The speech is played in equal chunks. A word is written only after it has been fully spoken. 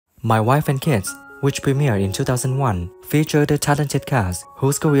My Wife and Kids, which premiered in 2001, featured a talented cast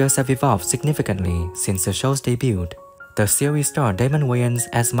whose careers have evolved significantly since the show's debut. The series starred Damon Wayans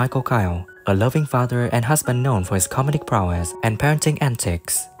as Michael Kyle, a loving father and husband known for his comedic prowess and parenting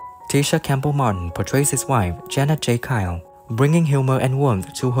antics. Tisha Campbell Martin portrays his wife, Janet J. Kyle, bringing humor and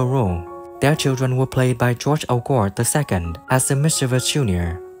warmth to her role. Their children were played by George O'Gord II as the mischievous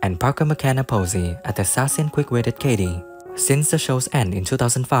Jr. and Parker McKenna Posey as the sassy and quick-witted Katie. Since the show's end in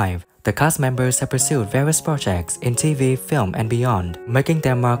 2005, the cast members have pursued various projects in TV, film, and beyond, making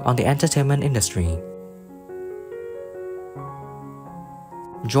their mark on the entertainment industry.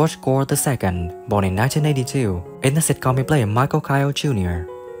 George Gore II, born in 1982, in the sitcom he played Michael Kyle Jr.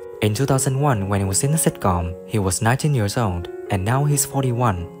 In 2001, when he was in the sitcom, he was 19 years old, and now he's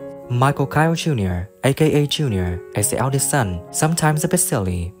 41. Michael Kyle Jr., aka Jr., is the eldest son, sometimes a bit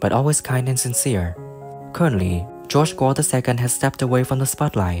silly, but always kind and sincere. Currently, George Gore II has stepped away from the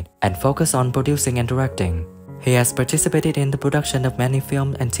spotlight and focused on producing and directing. He has participated in the production of many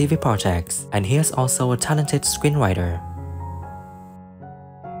film and TV projects, and he is also a talented screenwriter.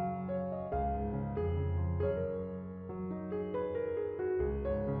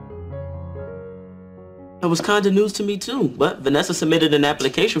 It was kind of news to me too, but Vanessa submitted an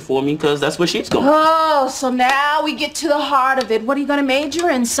application for me because that's where she's going. Oh, so now we get to the heart of it. What are you going to major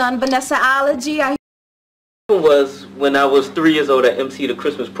in, son? Vanessaology? It was when I was 3 years old. I emceed a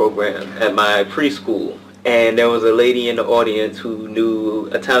Christmas program at my preschool, and there was a lady in the audience who knew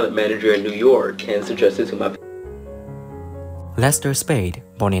a talent manager in New York and suggested to my Lester Spade,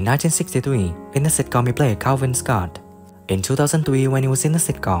 born in 1963, in the sitcom he played Calvin Scott. In 2003, when he was in the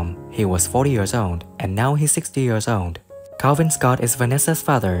sitcom, he was 40 years old, and now he's 60 years old. Calvin Scott is Vanessa's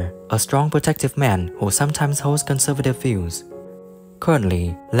father, a strong protective man who sometimes holds conservative views.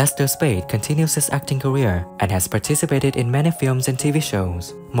 Currently, Lester Spade continues his acting career and has participated in many films and TV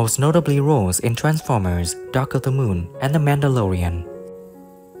shows, most notably roles in Transformers, Dark of the Moon, and The Mandalorian.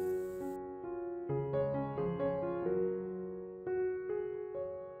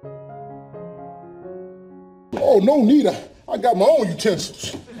 Oh, no need. I got my own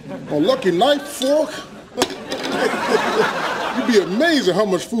utensils. A lucky knife, fork. You'd be amazed at how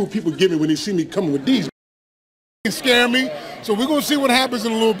much food people give me when they see me coming with these. It scare me, so we're gonna see what happens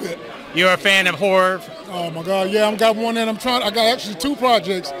in a little bit. You're a fan of horror? Oh my God, yeah, I got one, and I got actually 2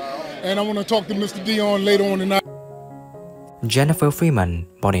 projects, and I want to talk to Mr. Dion later on tonight. Jennifer Freeman,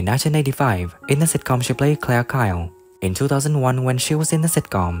 born in 1985, in the sitcom she played Claire Kyle. In 2001, when she was in the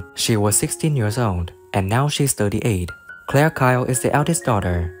sitcom, she was 16 years old, and now she's 38. Claire Kyle is the eldest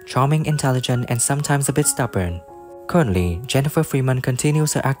daughter, charming, intelligent, and sometimes a bit stubborn. Currently, Jennifer Freeman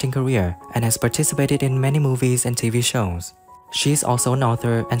continues her acting career and has participated in many movies and TV shows. She's also an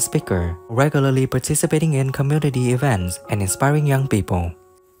author and speaker, regularly participating in community events and inspiring young people.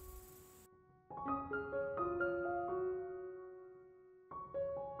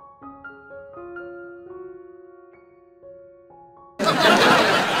 So,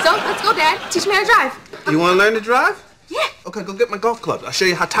 let's go, Dad. Teach me how to drive. You want to learn to drive? Yeah. Okay, go get my golf clubs. I'll show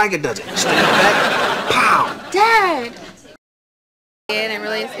you how Tiger does it. Stand back, pow! Dad! And I'm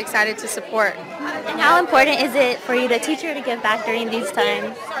really excited to support. And how important is it for you to teach her to give back during these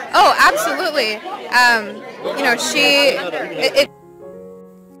times? Oh, absolutely. You know,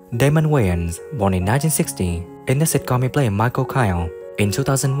 Damon Wayans, born in 1960, in the sitcom he played Michael Kyle. In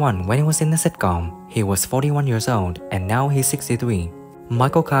 2001, when he was in the sitcom, he was 41 years old, and now he's 63.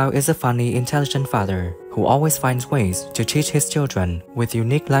 Michael Kyle is a funny, intelligent father who always finds ways to teach his children with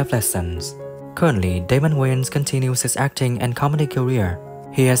unique life lessons. Currently, Damon Wayans continues his acting and comedy career.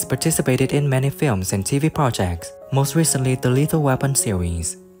 He has participated in many films and TV projects, most recently the Lethal Weapon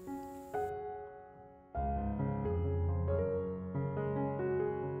series.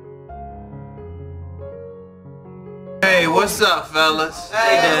 Hey, what's up, fellas?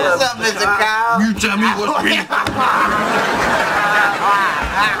 Hey, what's up, Mr. Kyle? You tell me what's real.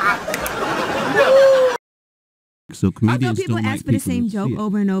 So comedians Although people don't ask like for the people same to joke see it.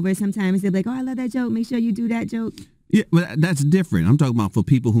 over and over, sometimes they're like, oh, I love that joke. Make sure you do that joke. Yeah, but that's different. I'm talking about for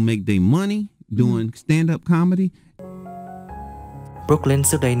people who make their money doing stand-up comedy. Brooklyn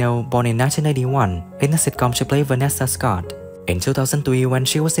Sudano, born in 1981, in the sitcom she played Vanessa Scott. In 2003, when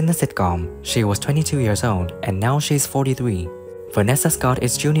she was in the sitcom, she was 22 years old, and now she's 43. Vanessa Scott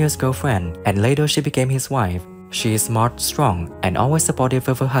is Junior's girlfriend, and later she became his wife. She is smart, strong, and always supportive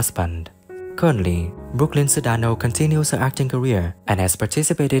of her husband. Currently, Brooklyn Sudano continues her acting career and has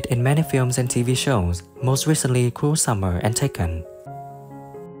participated in many films and TV shows, most recently Cruel Summer and Taken.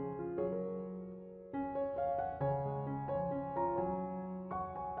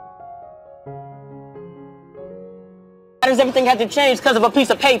 does everything have to change because of a piece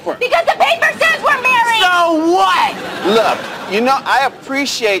of paper? Because the paper says we're married! So what? Look, you know, I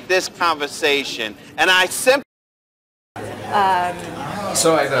appreciate this conversation, and I simply...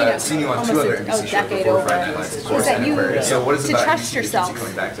 So I've seen you on two other NBC shows before, Friday Night Lights, of course, and Aquarius. So what is it about trust NBC that yourself. keeps you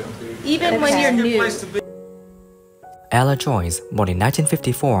coming back to? Even when you're new. Ella Joyce, born in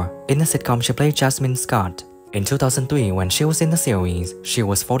 1954, in the sitcom she played Jasmine Scott. In 2003, when she was in the series, she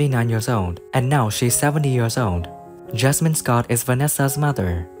was 49 years old, and now she's 70 years old. Jasmine Scott is Vanessa's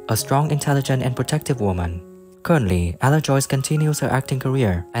mother, a strong, intelligent, and protective woman. Currently, Ella Joyce continues her acting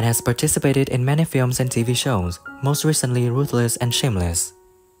career and has participated in many films and TV shows, most recently Ruthless and Shameless.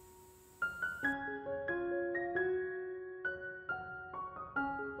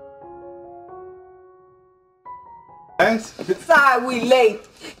 Sorry we late.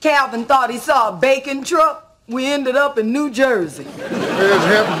 Calvin thought he saw a bacon truck. We ended up in New Jersey. There's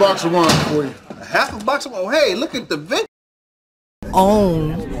half a box of wine for you. Half a box of... Oh, hey, look at the vent.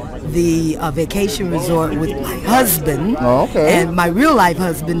 Own the vacation resort with my husband. Oh, okay. And my real life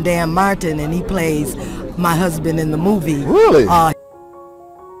husband, Dan Martin, and he plays my husband in the movie. Really?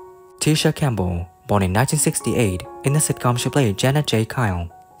 Tisha Campbell, born in 1968, in the sitcom she played Janet J. Kyle.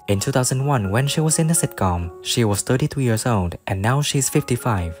 In 2001, when she was in the sitcom, she was 33 years old and now she's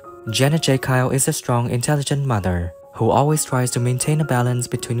 55. Janet J. Kyle is a strong, intelligent mother who always tries to maintain a balance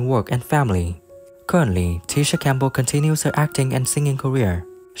between work and family. Currently, Tisha Campbell continues her acting and singing career.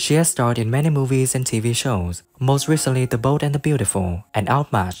 She has starred in many movies and TV shows, most recently The Bold and the Beautiful and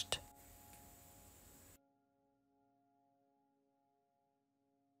Outmatched.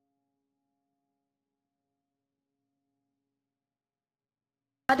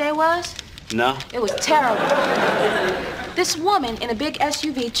 Day was? No. It was terrible. This woman in a big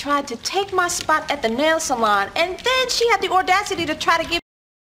SUV tried to take my spot at the nail salon, and then she had the audacity to try to give...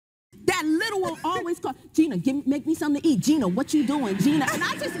 That little will always call, Gina, make me something to eat. Gina, what you doing, Gina? And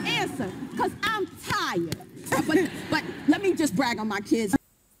I just answer, because I'm tired. But let me just brag on my kids.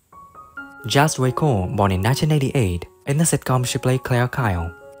 Jas Cole, born in 1988, in the sitcom she played Claire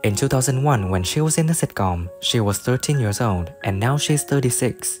Kyle. In 2001, when she was in the sitcom, she was 13 years old, and now she's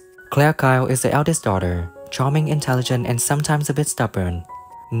 36. Claire Kyle is the eldest daughter, charming, intelligent, and sometimes a bit stubborn.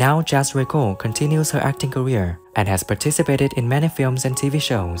 Now Jas Cole continues her acting career and has participated in many films and TV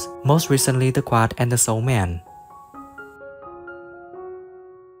shows, most recently The Quad and The Soul Man.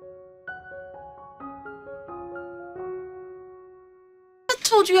 I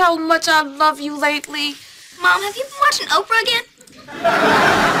told you how much I love you lately. Mom, have you been watching Oprah again?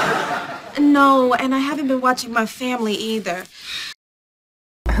 No, and I haven't been watching my family either.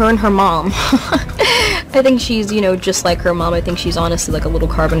 Her and her mom. I think she's, just like her mom. I think she's honestly like a little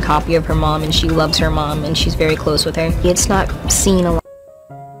carbon copy of her mom, and she loves her mom, and she's very close with her. It's not seen a lot.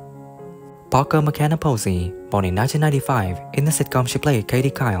 Parker McKenna Posey, born in 1995, in the sitcom she played Katie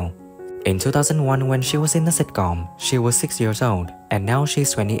Kyle. In 2001, when she was in the sitcom, she was 6 years old, and now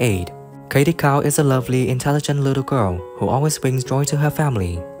she's 28. Katie Kyle is a lovely, intelligent little girl who always brings joy to her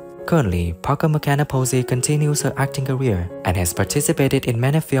family. Currently, Parker McKenna Posey continues her acting career and has participated in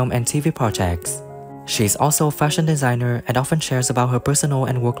many film and TV projects. She is also a fashion designer and often shares about her personal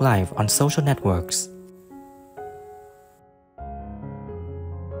and work life on social networks.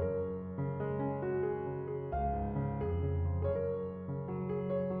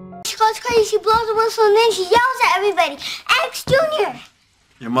 She goes crazy, she blows the whistle, and then she yells at everybody. Alex Jr.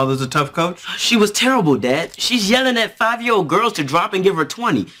 Your mother's a tough coach? She was terrible, Dad. She's yelling at 5-year-old girls to drop and give her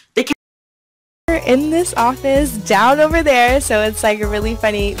 20. They can't... We're in this office down over there, so it's like really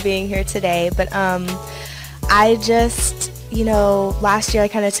funny being here today. But I just, last year I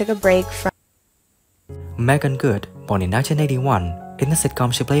kind of took a break from... Megan Good, born in 1981, in the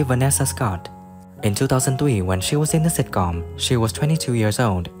sitcom she played Vanessa Scott. In 2003, when she was in the sitcom, she was 22 years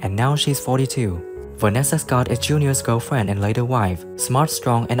old, and now she's 42. Vanessa Scott is Junior's girlfriend and later wife, smart,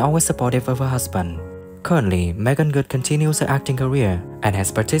 strong, and always supportive of her husband. Currently, Megan Good continues her acting career and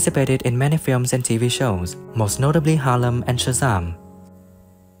has participated in many films and TV shows, most notably Harlem and Shazam.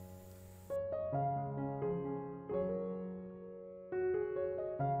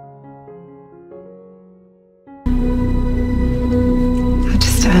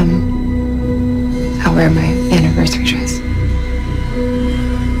 I'll wear my anniversary dress.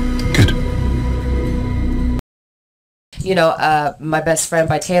 My best friend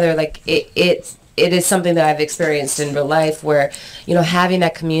by Taylor, it is something that I've experienced in real life where, having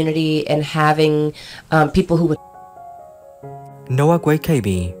that community and having people who would... Noah Gray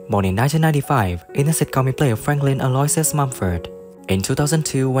KB, born in 1995, in the sitcom he played Franklin Aloysius Mumford. In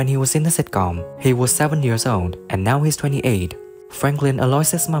 2002, when he was in the sitcom, he was 7 years old, and now he's 28. Franklin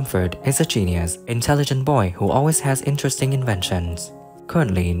Aloysius Mumford is a genius, intelligent boy who always has interesting inventions.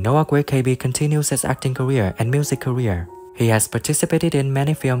 Currently, Noah Gray KB continues his acting career and music career. He has participated in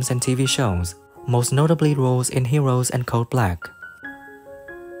many films and TV shows, most notably roles in Heroes and Code Black.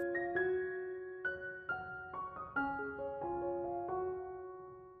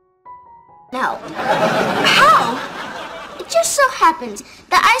 No. How? It just so happens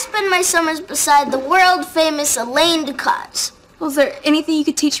that I spend my summers beside the world-famous Elaine Ducasse. Well, is there anything you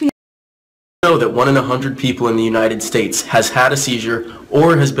could teach me? Know that 1 in 100 people in the United States has had a seizure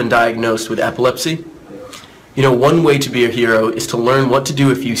or has been diagnosed with epilepsy. You know, one way to be a hero is to learn what to do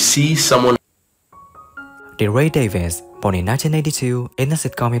if you see someone. DeRay Davis, born in 1982, in the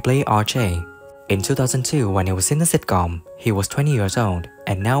sitcom he played RJ. In 2002, when he was in the sitcom, he was 20 years old,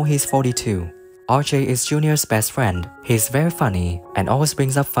 and now he's 42. RJ is Junior's best friend. He's very funny and always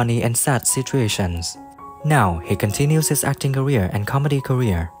brings up funny and sad situations. Now, he continues his acting career and comedy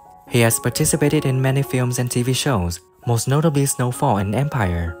career. He has participated in many films and TV shows, most notably Snowfall and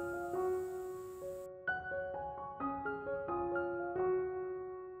Empire.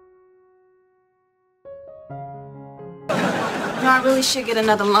 You know, I really should get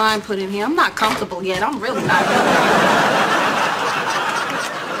another line put in here. I'm not comfortable yet. I'm really not.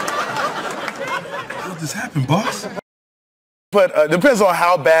 How did this happen, boss? But it depends on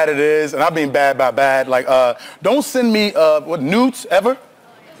how bad it is, and I mean bad by bad. Like, don't send me nudes ever.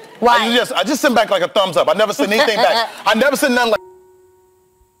 Why? I just send back like a thumbs up. I never send anything back. I never send nothing like.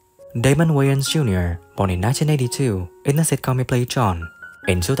 Damon Wayans Jr., born in 1982, in the sitcom he played John.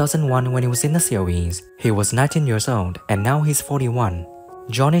 In 2001, when he was in the series, he was 19 years old, and now he's 41.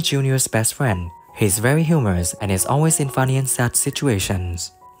 John is Jr.'s best friend. He's very humorous and is always in funny and sad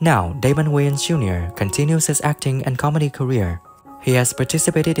situations. Now, Damon Wayans Jr. continues his acting and comedy career. He has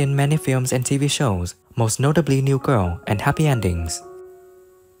participated in many films and TV shows, most notably New Girl and Happy Endings.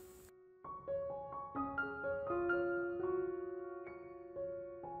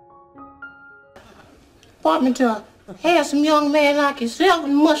 Apartment to a handsome young man like yourself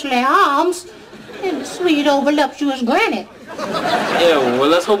with muscly arms and a sweet voluptuous granny. Yeah, well,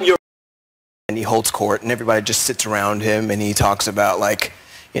 let's hope you're. And he holds court and everybody just sits around him and he talks about, like,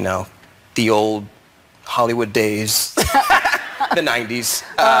 you know, the old Hollywood days, the 90s.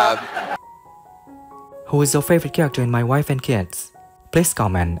 Who is your favorite character in My Wife and Kids? Please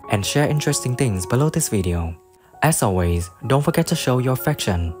comment and share interesting things below this video. As always, don't forget to show your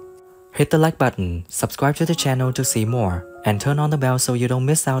affection. Hit the like button, subscribe to the channel to see more, and turn on the bell so you don't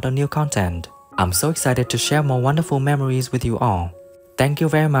miss out on new content. I'm so excited to share more wonderful memories with you all. Thank you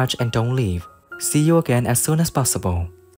very much and don't leave. See you again as soon as possible.